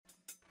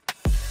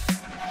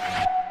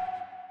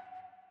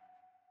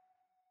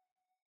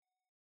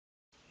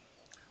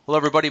Hello,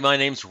 everybody. My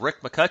name's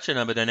Rick McCutcheon.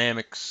 I'm a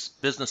Dynamics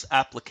Business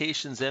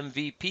Applications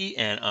MVP,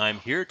 and I'm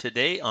here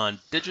today on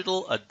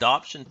Digital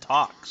Adoption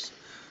Talks.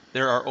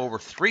 There are over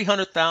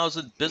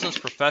 300,000 business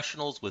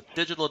professionals with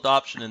digital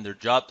adoption in their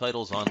job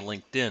titles on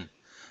LinkedIn.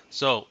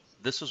 So,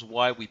 this is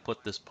why we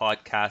put this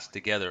podcast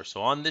together.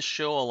 So, on this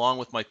show, along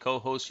with my co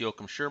host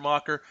Joachim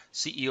Schirmacher,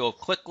 CEO of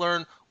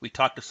ClickLearn, we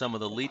talk to some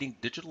of the leading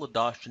digital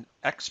adoption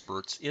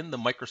experts in the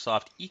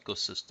Microsoft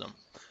ecosystem.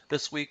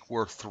 This week,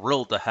 we're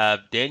thrilled to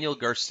have Daniel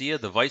Garcia,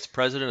 the Vice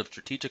President of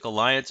Strategic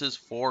Alliances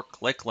for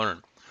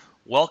ClickLearn.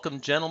 Welcome,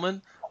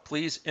 gentlemen.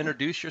 Please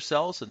introduce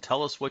yourselves and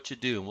tell us what you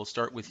do. And we'll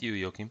start with you,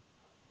 Joachim.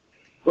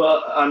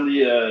 Well,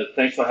 Andy,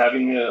 thanks for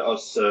having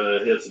us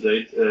here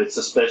today. It's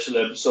a special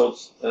episode,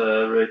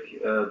 Rick,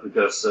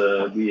 because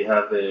we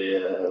have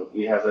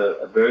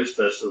a very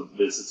special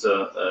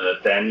visitor.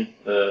 Danny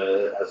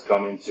has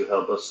come in to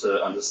help us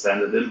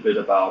understand a little bit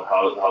about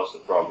how's the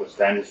progress.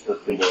 Danny's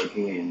just been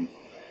working in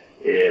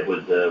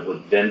with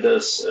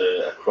vendors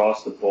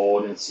across the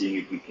board and seeing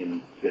if we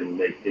can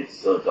make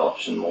digital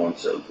adoption more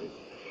intelligent.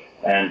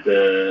 And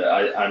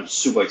I'm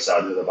super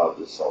excited about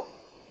this talk.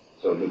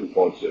 So looking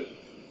forward to it.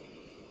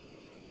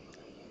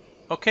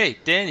 Okay,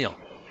 Daniel,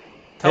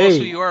 tell us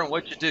who Hey, you are and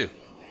what you do.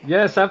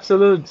 yes,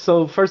 absolute.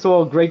 So first of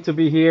all, great to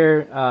be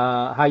here.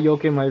 Hi,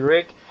 Joachim, hi,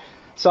 Rick.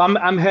 So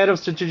I'm head of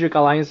strategic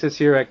alliances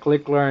here at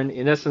ClickLearn.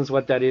 In essence,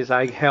 what that is,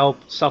 I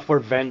help software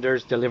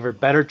vendors deliver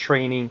better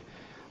training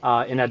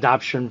and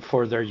adoption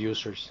for their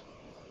users.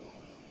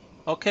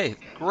 Okay,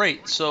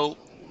 great. So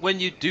when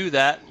you do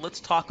that, let's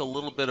talk a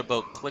little bit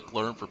about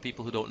ClickLearn for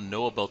people who don't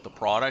know about the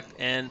product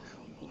and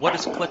what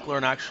does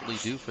ClickLearn actually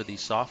do for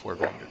these software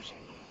vendors?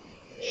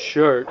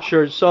 Sure.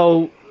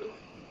 So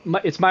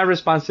it's my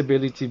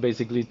responsibility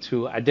basically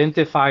to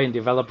identify and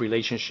develop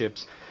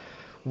relationships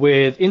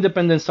with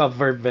independent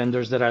software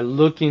vendors that are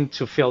looking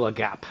to fill a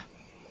gap.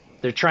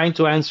 They're trying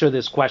to answer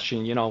this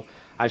question.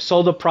 I've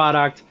sold a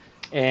product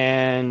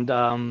and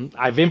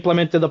I've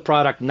implemented the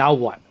product. Now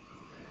what?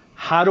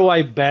 How do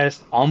I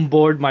best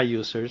onboard my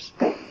users?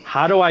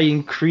 How do I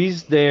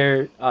increase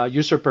their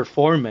user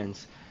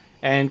performance?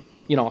 And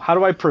how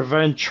do I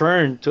prevent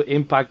churn to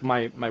impact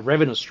my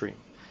revenue stream?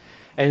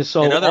 And In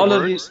so other all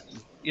of these,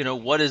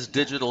 words, what is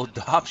digital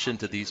adoption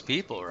to these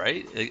people,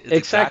 right? It's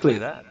exactly exactly,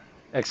 that.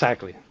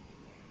 exactly.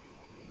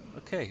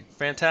 Okay,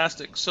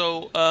 fantastic.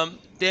 So,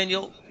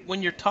 Daniel,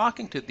 when you're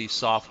talking to these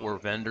software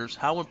vendors,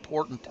 how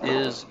important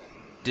is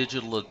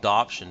digital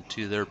adoption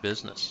to their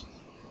business?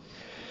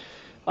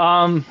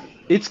 Um,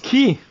 it's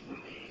key.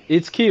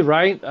 It's key,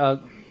 right?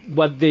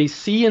 What they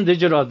see in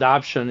digital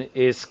adoption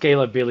is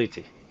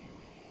scalability,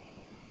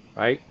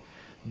 right?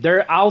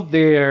 They're out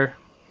there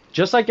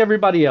just like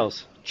everybody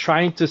else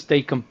trying to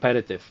stay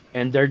competitive,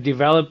 and they're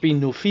developing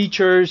new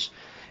features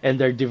and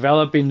they're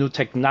developing new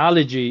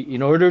technology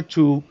in order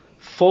to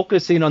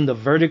focus in on the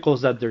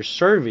verticals that they're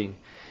serving,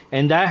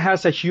 and that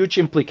has a huge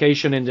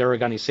implication in their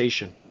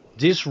organization,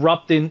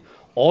 disrupting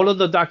all of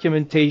the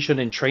documentation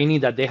and training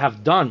that they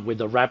have done with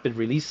the rapid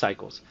release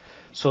cycles.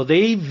 So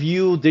they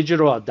view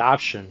digital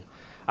adoption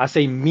as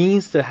a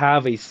means to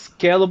have a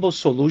scalable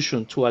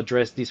solution to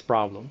address these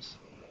problems.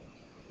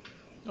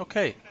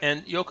 Okay,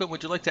 and Yoko,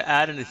 would you like to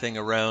add anything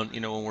around,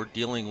 when we're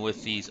dealing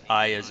with these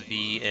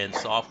ISV and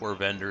software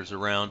vendors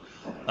around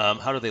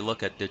how do they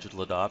look at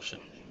digital adoption?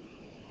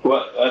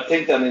 Well, I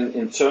think that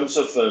in terms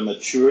of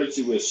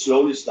maturity, we're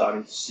slowly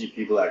starting to see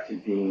people actually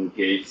being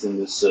engaged in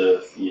this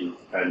field,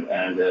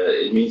 and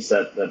it means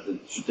that the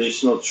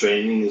traditional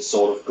training is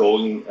sort of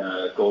going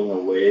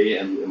away,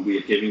 and we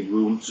are giving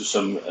room to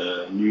some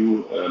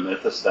new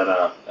methods that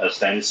are, as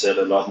Danny said,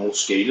 a lot more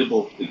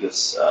scalable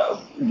because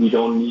we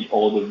don't need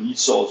all the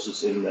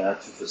resources in there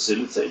to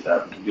facilitate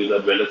that. We can do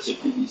that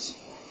relatively easy.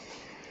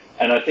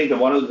 And I think that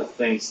one of the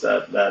things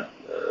that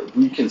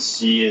we can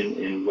see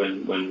in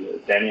when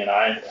Danny and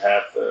I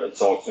have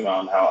talked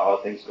around how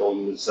things go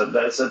is that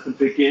that's at the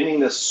beginning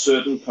there's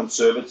certain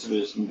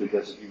conservatism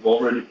because if you've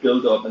already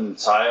built up an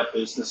entire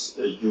business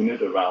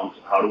unit around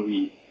how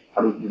to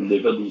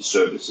deliver these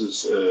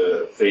services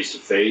face to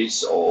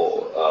face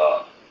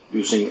or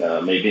using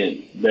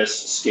maybe less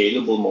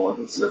scalable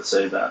models, let's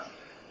say that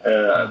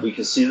we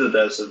can see that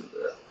there's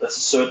a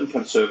certain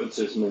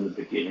conservatism in the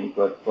beginning,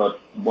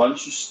 but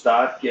once you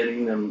start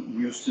getting them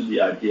used to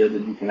the idea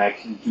that you can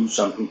actually do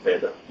something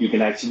better, you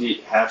can actually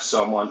have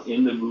someone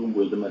in the room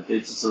with them, a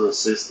digital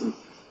assistant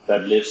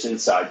that lives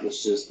inside your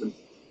system,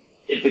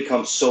 it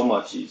becomes so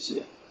much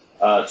easier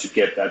to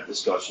get that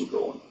discussion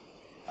going.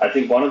 I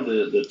think one of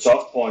the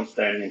tough points,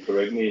 Danny, and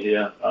correct me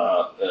here,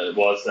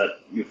 was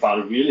that you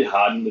found it really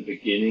hard in the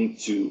beginning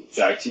to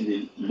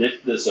actually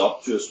lift this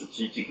up to a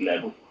strategic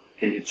level.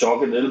 Can you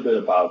talk a little bit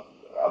about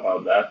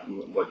that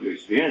and what your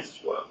experiences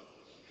were?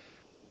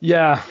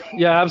 Yeah,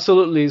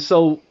 absolutely.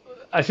 So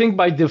I think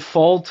by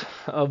default,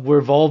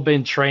 we've all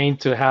been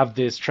trained to have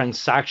this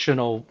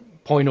transactional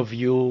point of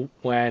view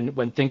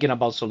when thinking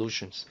about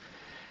solutions.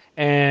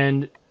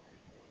 And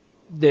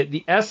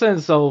the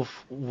essence of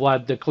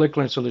what the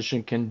ClickLearn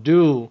solution can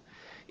do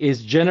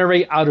is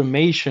generate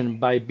automation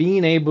by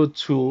being able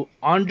to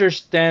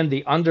understand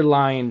the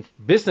underlying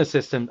business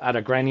system at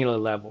a granular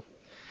level.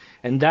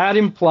 And that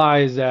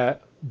implies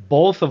that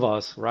both of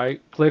us,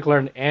 right,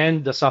 ClickLearn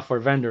and the software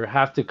vendor,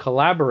 have to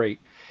collaborate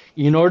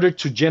in order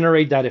to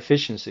generate that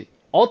efficiency.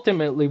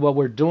 Ultimately, what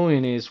we're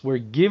doing is we're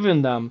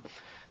giving them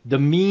the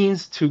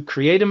means to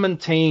create and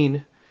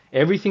maintain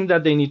everything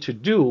that they need to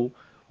do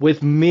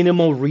with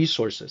minimal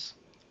resources,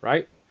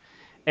 right?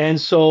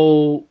 And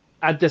so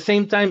at the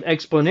same time,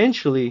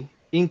 exponentially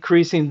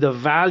increasing the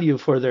value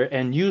for their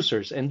end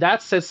users. And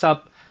that sets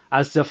up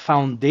as the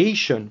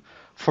foundation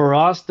for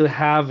us to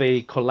have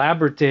a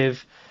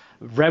collaborative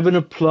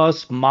revenue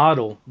plus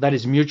model that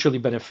is mutually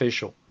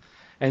beneficial.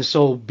 And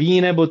so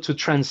being able to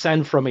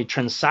transcend from a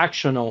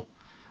transactional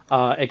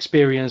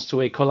experience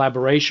to a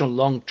collaboration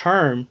long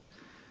term,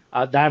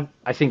 that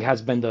I think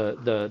has been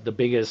the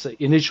biggest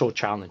initial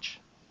challenge.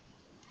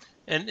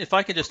 And if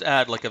I could just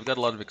add, like I've got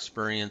a lot of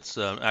experience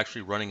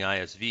actually running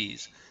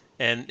ISVs,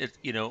 and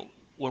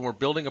when we're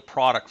building a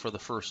product for the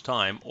first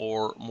time,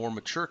 or more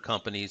mature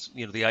companies,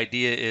 the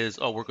idea is,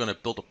 oh, we're going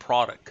to build a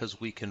product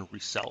because we can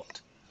resell it,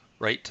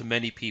 right, to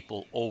many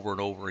people over and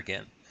over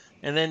again.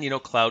 And then,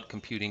 cloud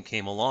computing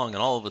came along,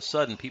 and all of a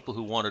sudden, people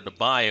who wanted to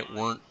buy it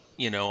weren't,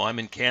 I'm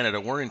in Canada,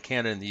 we're in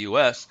Canada and the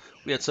US.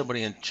 We had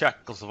somebody in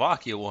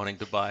Czechoslovakia wanting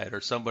to buy it,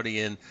 or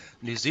somebody in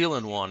New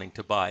Zealand wanting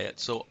to buy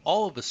it. So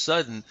all of a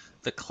sudden,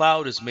 the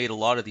cloud has made a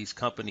lot of these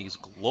companies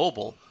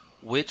global,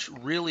 which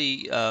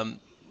really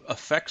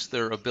affects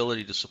their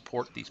ability to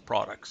support these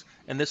products.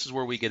 And this is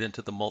where we get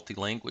into the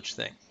multi-language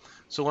thing.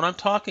 So when I'm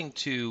talking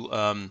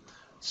to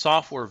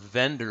software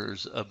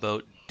vendors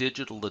about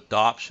digital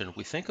adoption,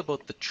 we think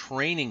about the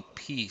training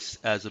piece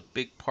as a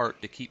big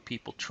part to keep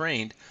people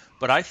trained.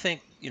 But I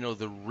think,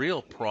 the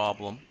real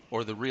problem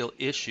or the real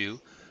issue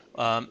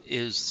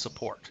is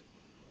support,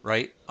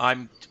 right?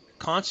 I'm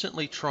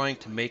constantly trying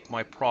to make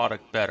my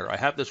product better. I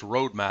have this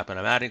roadmap and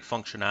I'm adding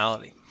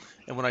functionality.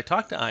 And when I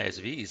talk to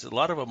ISVs, a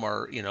lot of them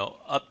are,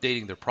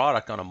 updating their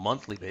product on a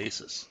monthly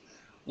basis,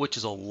 which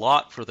is a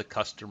lot for the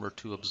customer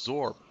to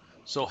absorb.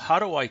 So how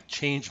do I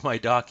change my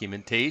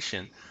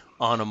documentation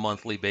on a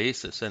monthly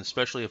basis, and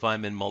especially if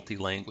I'm in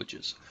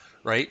multi-languages,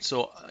 right?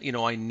 So,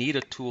 I need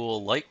a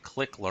tool like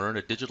ClickLearn,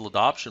 a digital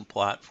adoption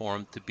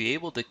platform, to be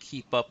able to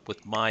keep up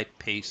with my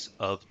pace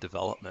of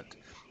development.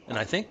 And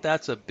I think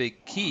that's a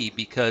big key,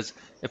 because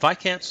if I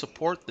can't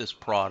support this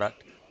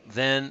product,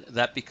 then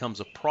that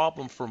becomes a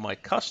problem for my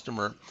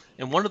customer.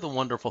 And one of the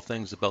wonderful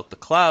things about the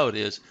cloud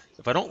is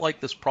if I don't like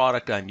this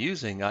product I'm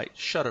using, I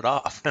shut it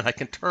off and I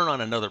can turn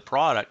on another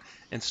product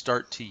and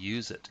start to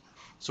use it.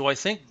 So I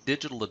think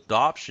digital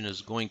adoption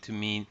is going to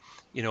mean,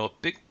 a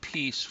big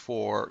piece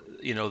for,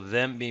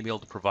 them being able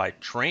to provide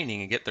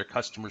training and get their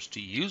customers to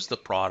use the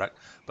product.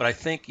 But I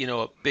think,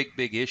 a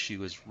big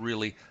issue is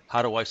really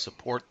how do I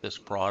support this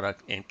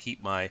product and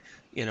keep my,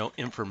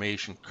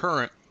 information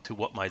current to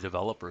what my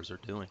developers are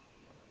doing.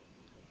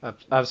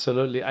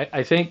 Absolutely.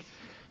 I think,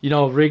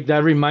 Rick,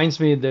 that reminds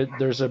me that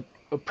there's a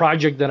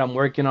project that I'm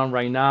working on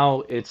right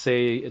now. It's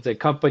a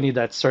company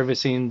that's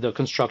servicing the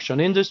construction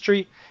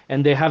industry,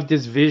 and they have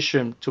this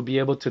vision to be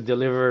able to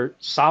deliver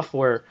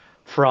software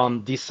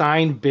from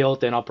design,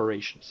 build, and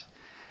operations.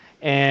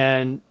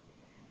 And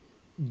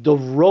the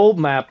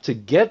roadmap to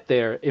get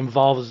there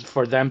involves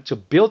for them to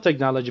build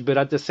technology, but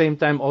at the same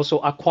time also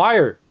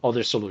acquire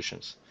other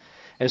solutions.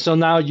 And so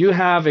now you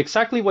have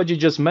exactly what you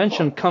just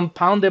mentioned,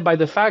 compounded by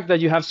the fact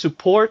that you have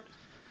support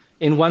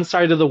in one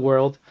side of the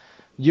world,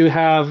 you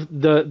have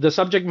the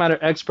subject matter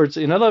experts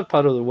in another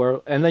part of the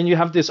world, and then you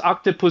have this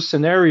octopus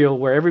scenario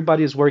where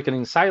everybody is working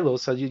in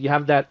silos. So you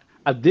have that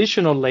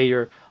additional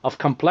layer of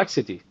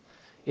complexity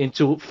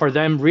for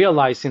them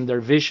realizing their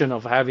vision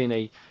of having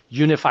a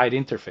unified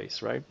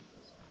interface, right?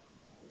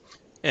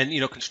 And,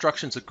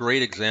 construction's a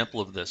great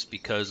example of this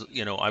because,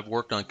 I've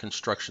worked on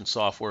construction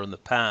software in the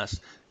past.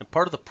 And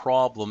part of the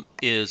problem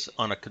is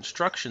on a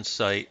construction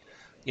site,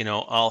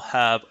 I'll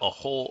have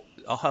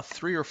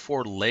 3 or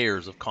 4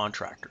 layers of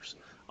contractors.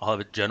 I'll have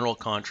a general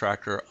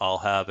contractor, I'll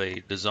have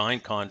a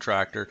design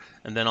contractor,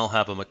 and then I'll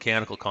have a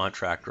mechanical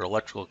contractor,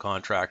 electrical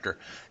contractor.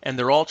 And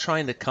they're all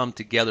trying to come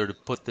together to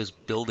put this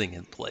building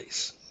in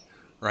place,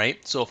 right?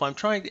 So if I'm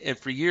trying to, and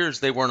for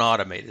years they weren't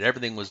automated,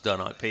 everything was done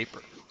on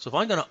paper. So if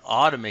I'm going to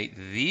automate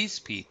these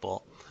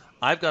people,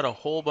 I've got a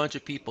whole bunch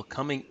of people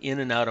coming in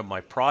and out of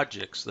my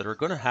projects that are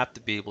going to have to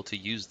be able to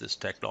use this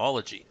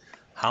technology.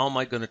 How am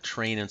I going to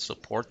train and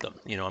support them?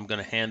 I'm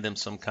going to hand them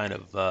some kind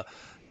of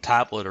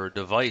tablet or a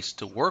device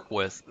to work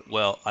with.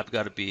 Well, I've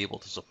got to be able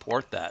to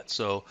support that.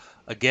 So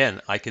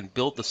again, I can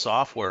build the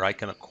software, I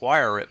can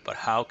acquire it, but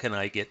how can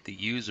I get the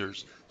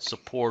users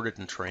supported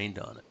and trained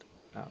on it?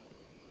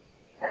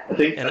 I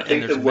think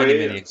there's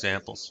many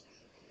examples.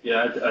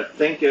 Yeah, I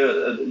think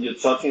you're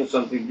touching on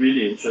something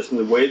really interesting.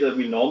 The way that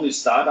we normally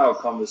start our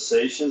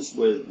conversations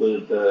with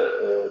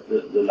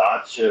the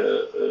large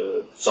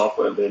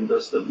software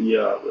vendors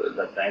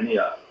that Danny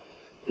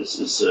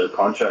is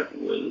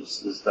contracting with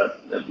is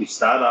that we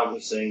start out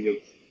with saying,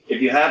 if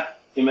you have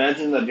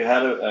imagine that you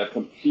had a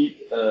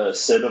complete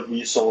set of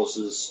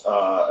resources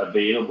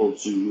available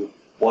to you.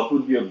 What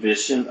would be your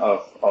vision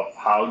of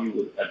how you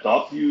would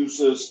adopt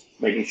users,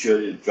 making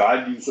sure you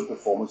drive user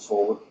performance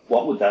forward?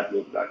 What would that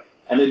look like?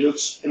 And it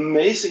looks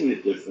amazingly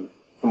different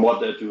from what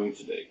they're doing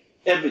today,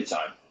 every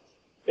time.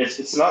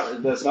 It's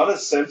not, there's not a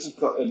sense of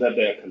that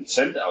they're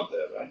content out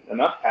there, right? They're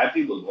not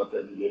happy with what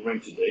they're delivering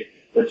today.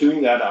 They're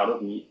doing that out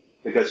of need.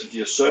 Because if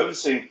you're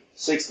servicing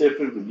 6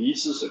 different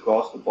releases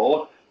across the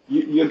board,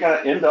 you're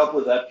going to end up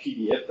with that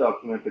PDF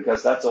document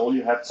because that's all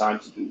you have time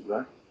to do,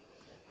 right?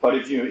 But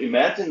if you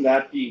imagine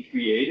that being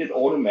created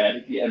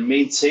automatically and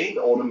maintained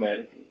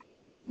automatically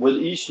with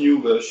each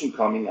new version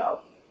coming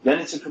out, then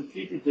it's a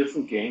completely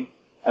different game,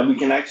 and we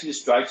can actually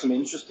strike some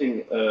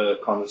interesting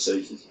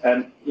conversations.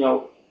 And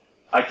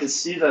I can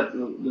see that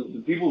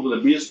the people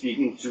that we are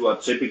speaking to are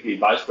typically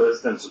vice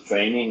presidents of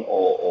training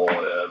or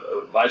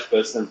vice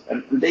presidents,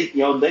 and they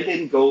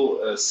didn't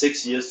go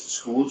 6 years to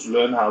school to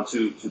learn how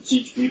to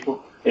teach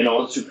people in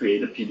order to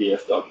create a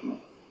PDF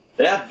document.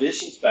 They have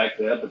visions back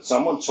there, but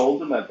someone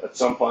told them at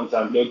some point in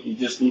time, look, you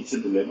just need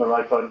to deliver,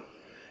 right, buddy?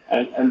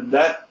 And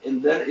then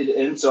it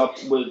ends up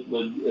with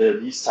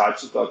these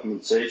types of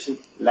documentation,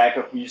 lack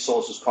of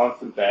resources,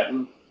 constant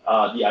battle,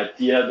 the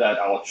idea that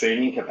our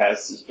training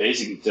capacity is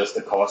basically just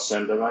a cost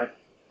center, right?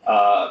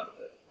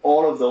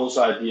 All of those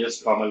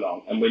ideas come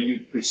along. And when you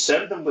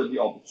present them with the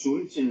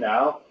opportunity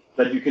now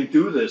that you can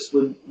do this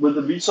with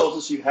the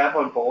resources you have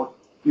on board,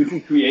 you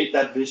can create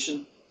that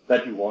vision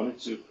that you wanted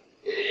to.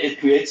 It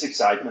creates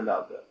excitement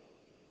out there.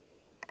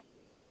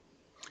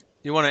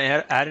 You want to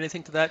add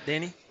anything to that,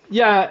 Danny?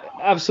 Yeah,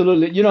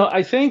 absolutely.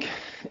 I think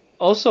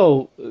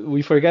also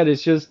we forget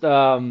it's just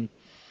the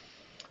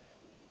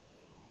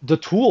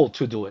tool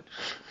to do it.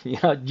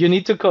 You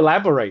need to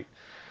collaborate.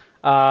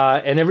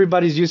 And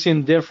everybody's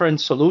using different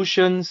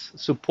solutions,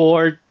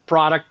 support,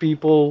 product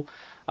people,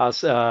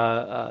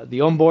 the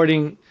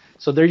onboarding.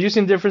 So they're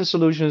using different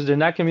solutions. They're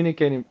not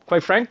communicating,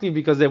 quite frankly,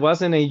 because there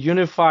wasn't a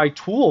unified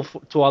tool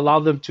to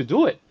allow them to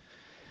do it,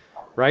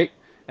 right?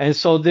 And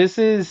so this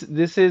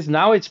is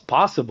now it's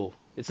possible.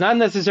 It's not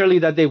necessarily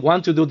that they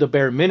want to do the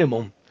bare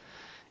minimum.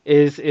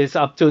 Is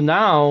up to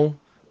now,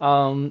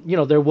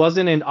 there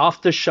wasn't an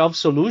off-the-shelf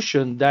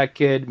solution that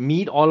could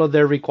meet all of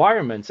their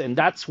requirements, and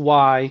that's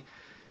why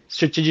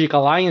strategic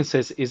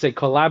alliances is a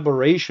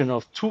collaboration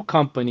of 2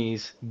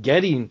 companies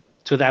getting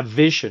to that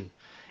vision,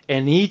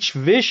 and each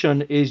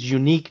vision is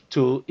unique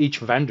to each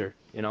vendor.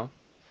 And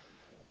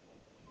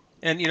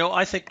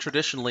I think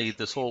traditionally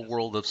this whole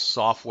world of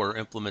software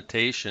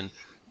implementation,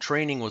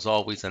 training was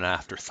always an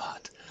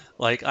afterthought.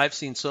 Like I've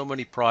seen so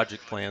many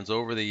project plans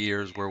over the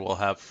years where we'll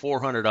have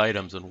 400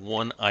 items and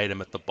one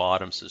item at the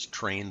bottom says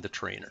train the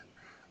trainer,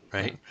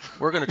 right?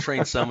 We're going to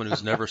train someone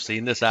who's never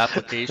seen this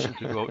application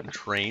to go out and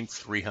train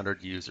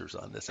 300 users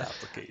on this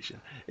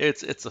application.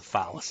 It's a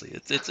fallacy.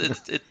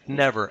 It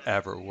never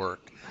ever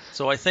worked.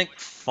 So I think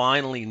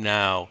finally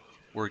now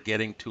we're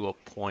getting to a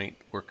point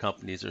where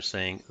companies are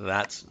saying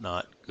that's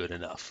not good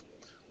enough.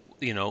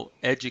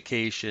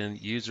 Education,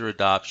 user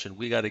adoption,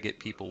 we got to get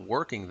people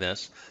working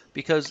this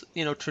because,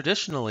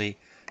 traditionally,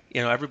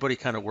 everybody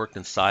kind of worked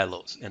in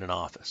silos in an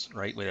office,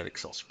 right? We had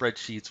Excel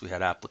spreadsheets, we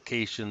had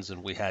applications,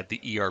 and we had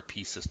the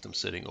ERP system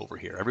sitting over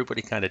here.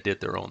 Everybody kind of did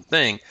their own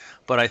thing.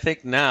 But I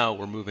think now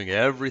we're moving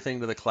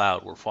everything to the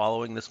cloud. We're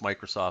following this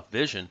Microsoft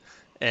vision,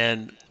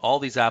 and all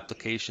these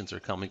applications are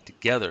coming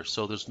together.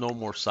 So there's no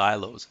more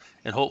silos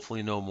and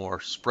hopefully no more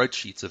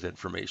spreadsheets of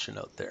information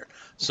out there.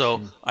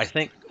 So I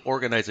think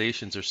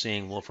organizations are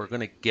seeing, well, if we're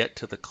going to get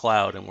to the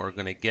cloud and we're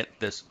going to get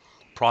this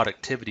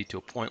productivity to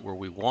a point where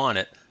we want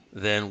it,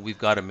 then we've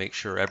got to make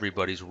sure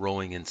everybody's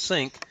rowing in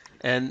sync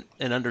and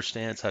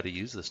understands how to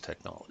use this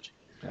technology.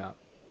 Yeah.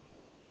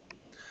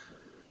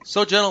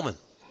 So, gentlemen,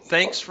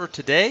 thanks for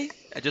today.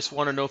 I just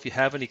want to know if you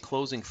have any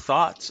closing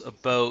thoughts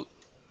about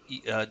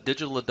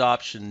digital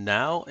adoption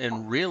now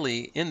and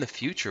really in the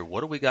future.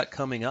 What do we got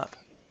coming up?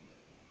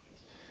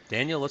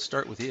 Daniel, let's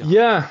start with you.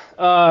 Yeah.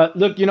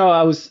 Look,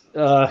 I was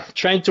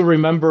trying to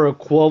remember a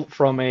quote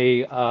from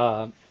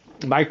a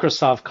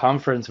Microsoft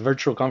conference,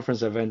 virtual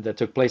conference event that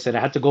took place, and I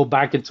had to go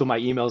back into my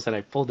emails and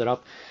I pulled it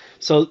up.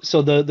 So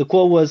the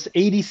quote was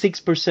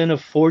 86%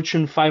 of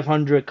Fortune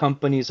 500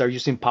 companies are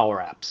using Power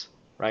Apps,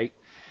 right?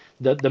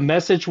 The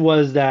message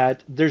was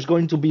that there's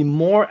going to be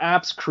more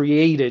apps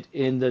created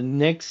in the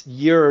next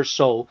year or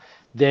so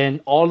than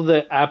all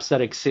the apps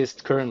that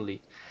exist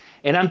currently.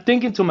 And I'm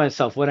thinking to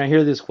myself when I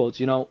hear these quotes,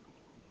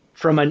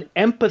 from an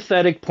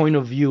empathetic point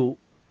of view,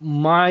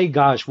 my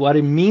gosh, what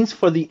it means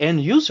for the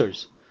end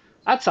users.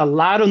 That's a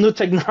lot of new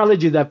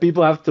technology that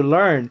people have to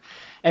learn.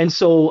 And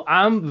so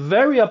I'm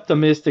very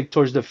optimistic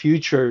towards the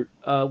future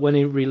when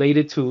it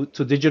related to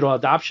digital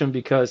adoption,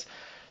 because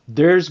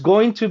there's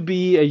going to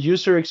be a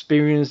user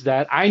experience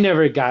that I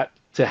never got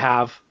to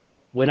have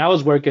when I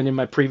was working in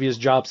my previous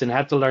jobs and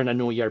had to learn a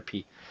new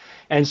ERP.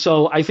 And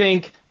so I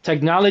think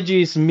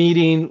technology is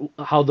meeting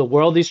how the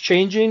world is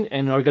changing,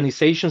 and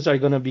organizations are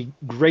going to be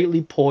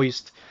greatly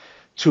poised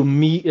to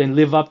meet and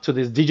live up to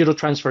this digital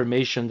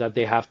transformation that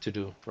they have to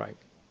do, right?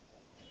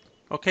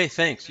 Okay,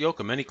 thanks.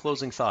 Joachim, any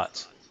closing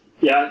thoughts?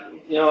 Yeah,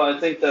 I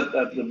think that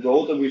the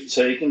road that we've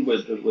taken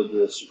with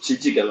the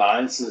strategic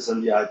alliances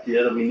and the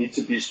idea that we need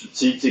to be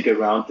strategic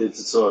around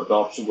digital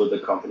adoption with the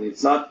company.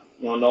 It's not,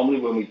 normally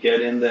when we get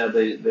in there,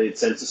 they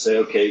tend to say,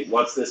 okay,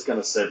 what's this going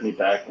to set me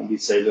back? And we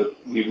say, look,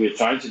 we're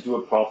trying to do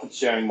a profit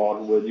sharing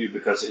model with you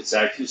because it's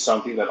actually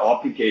something that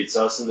obligates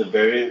us in the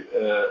very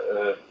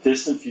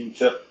distant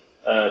future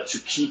to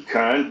keep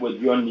current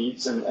with your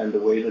needs and the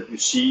way that you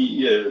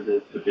see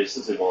the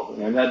business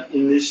evolving. And that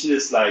initially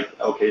is like,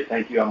 okay,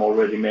 thank you, I'm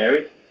already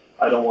married.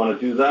 I don't want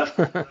to do that.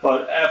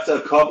 But after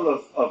a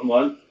couple of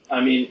months,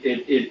 I mean,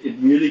 it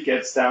really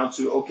gets down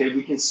to, okay,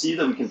 we can see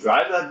that we can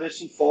drive that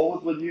vision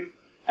forward with you.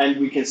 And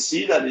we can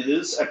see that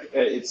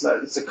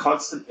it's a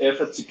constant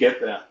effort to get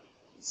there.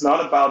 It's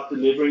not about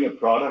delivering a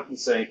product and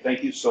saying,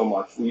 thank you so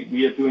much.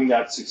 We are doing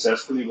that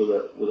successfully with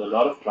a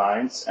lot of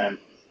clients and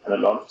a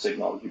lot of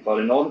technology. But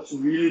in order to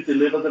really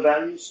deliver the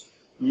values,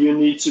 you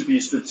need to be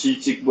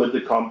strategic with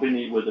the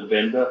company, with the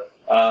vendor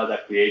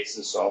that creates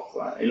the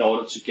software in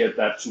order to get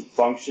that to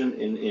function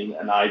in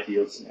an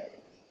ideal scenario.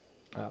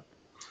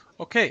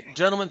 Okay,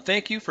 gentlemen,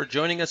 thank you for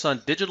joining us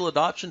on Digital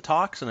Adoption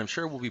Talks, and I'm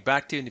sure we'll be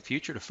back to you in the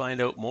future to find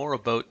out more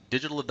about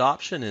digital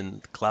adoption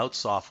and cloud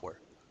software.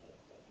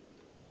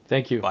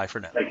 Thank you. Bye for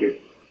now. Thank you.